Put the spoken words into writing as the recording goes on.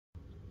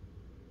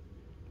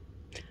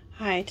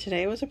Hi,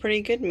 today was a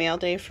pretty good mail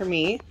day for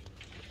me.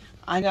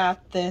 I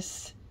got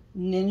this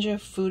Ninja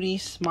Foodi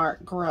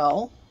Smart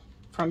Grill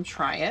from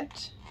Try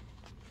It.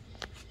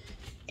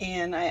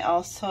 And I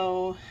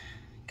also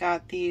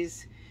got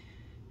these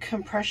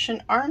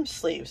compression arm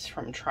sleeves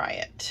from Try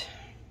It.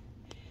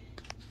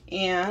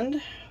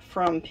 And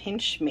from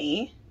Pinch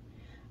Me,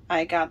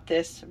 I got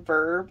this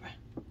Verb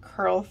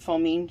Curl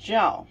Foaming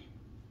Gel.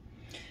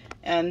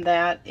 And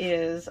that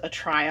is a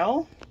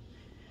trial.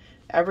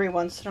 Every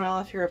once in a while,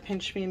 if you're a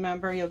Pinch Me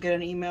member, you'll get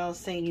an email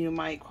saying you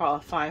might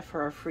qualify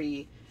for a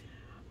free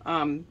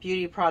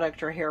beauty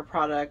product or hair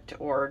product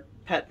or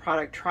pet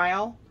product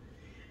trial.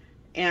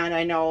 And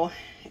I know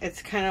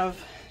it's kind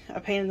of a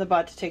pain in the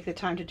butt to take the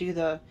time to do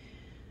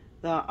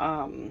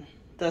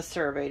the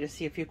survey to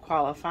see if you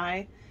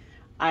qualify.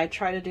 I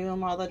try to do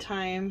them all the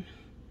time,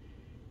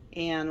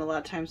 and a lot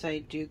of times I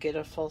do get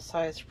a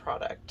full-size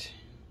product.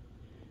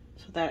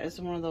 So that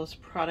is one of those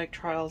product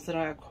trials that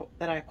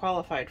I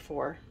qualified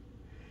for.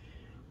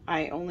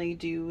 I only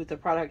do the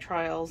product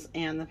trials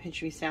and the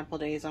Pinch Me sample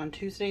days on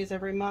Tuesdays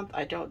every month.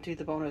 I don't do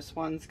the bonus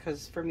ones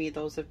because for me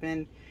those have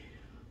been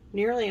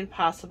nearly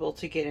impossible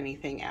to get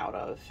anything out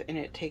of, and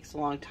it takes a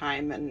long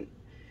time and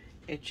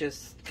it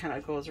just kind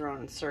of goes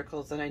around in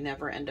circles and I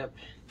never end up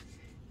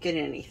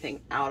getting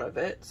anything out of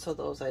it, so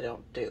those I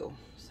don't do.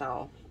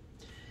 So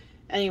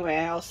anyway,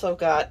 I also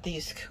got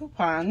these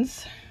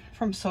coupons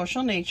from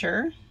Social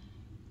Nature,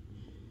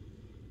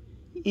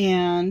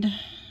 and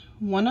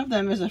one of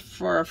them is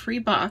for a free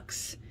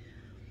box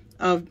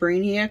of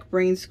Brainiac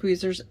Brain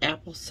Squeezers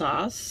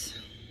applesauce.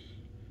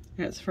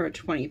 That's for a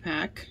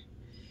 20-pack.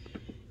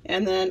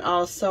 And then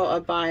also a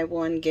buy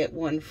one, get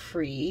one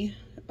free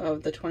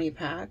of the 20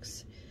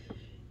 packs.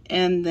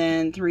 And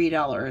then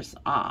 $3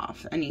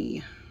 off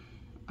any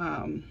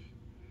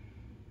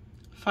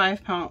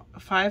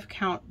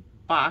 5-count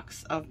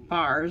box of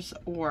bars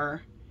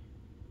or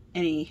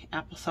any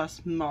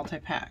applesauce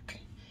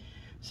multi-pack.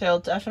 So I'll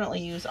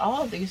definitely use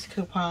all of these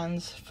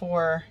coupons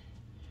for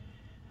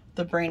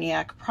the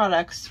Brainiac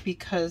products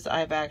because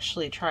I've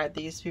actually tried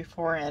these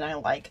before and I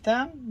like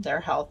them. They're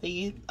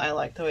healthy. I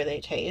like the way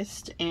they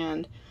taste,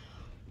 and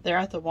they're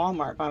at the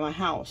Walmart by my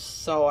house,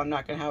 so I'm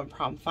not going to have a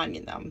problem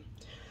finding them.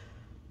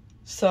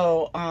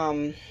 So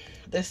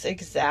this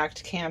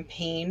exact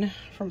campaign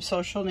from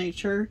Social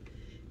Nature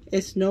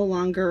is no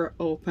longer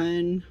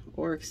open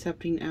or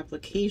accepting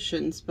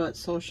applications, but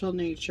Social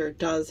Nature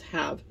does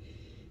have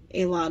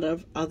a lot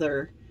of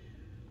other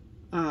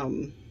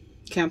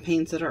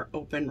campaigns that are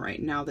open right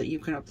now that you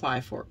can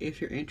apply for if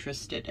you're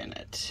interested in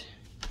it.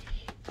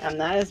 And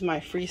that is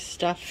my free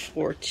stuff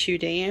for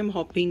today. I'm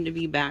hoping to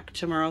be back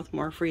tomorrow with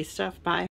more free stuff. Bye.